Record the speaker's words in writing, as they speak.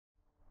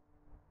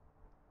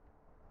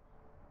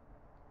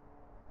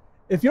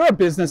If you're a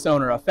business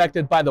owner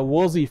affected by the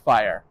Woolsey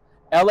fire,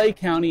 LA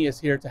County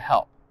is here to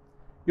help.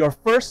 Your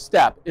first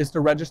step is to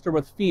register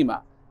with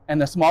FEMA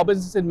and the Small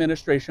Business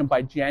Administration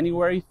by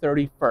January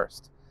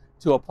 31st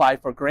to apply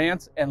for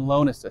grants and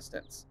loan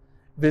assistance.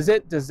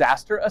 Visit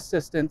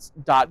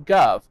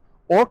disasterassistance.gov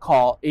or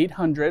call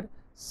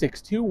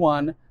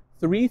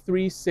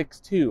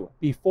 800-621-3362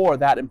 before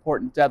that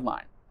important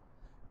deadline.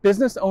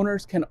 Business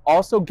owners can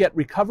also get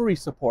recovery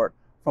support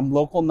from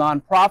local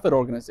nonprofit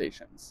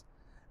organizations.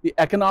 The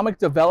Economic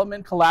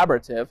Development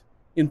Collaborative,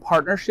 in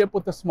partnership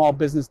with the Small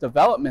Business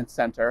Development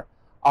Center,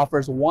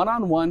 offers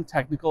one-on-one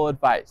technical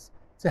advice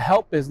to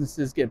help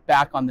businesses get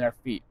back on their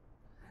feet.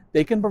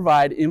 They can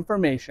provide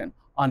information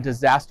on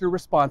disaster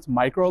response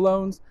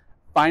microloans,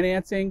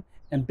 financing,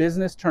 and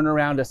business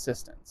turnaround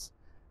assistance.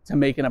 To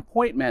make an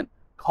appointment,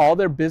 call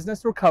their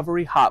business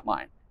recovery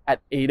hotline at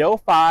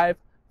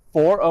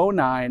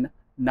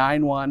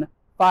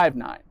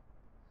 805-409-9159.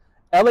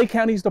 LA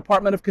County's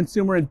Department of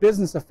Consumer and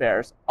Business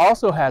Affairs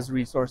also has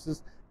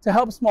resources to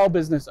help small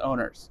business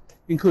owners,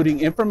 including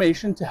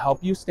information to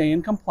help you stay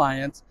in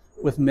compliance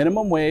with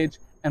minimum wage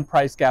and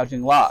price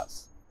gouging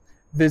laws.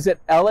 Visit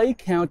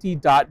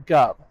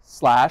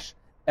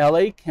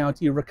lacounty.gov/LA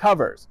County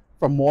Recovers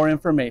for more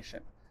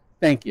information.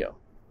 Thank you.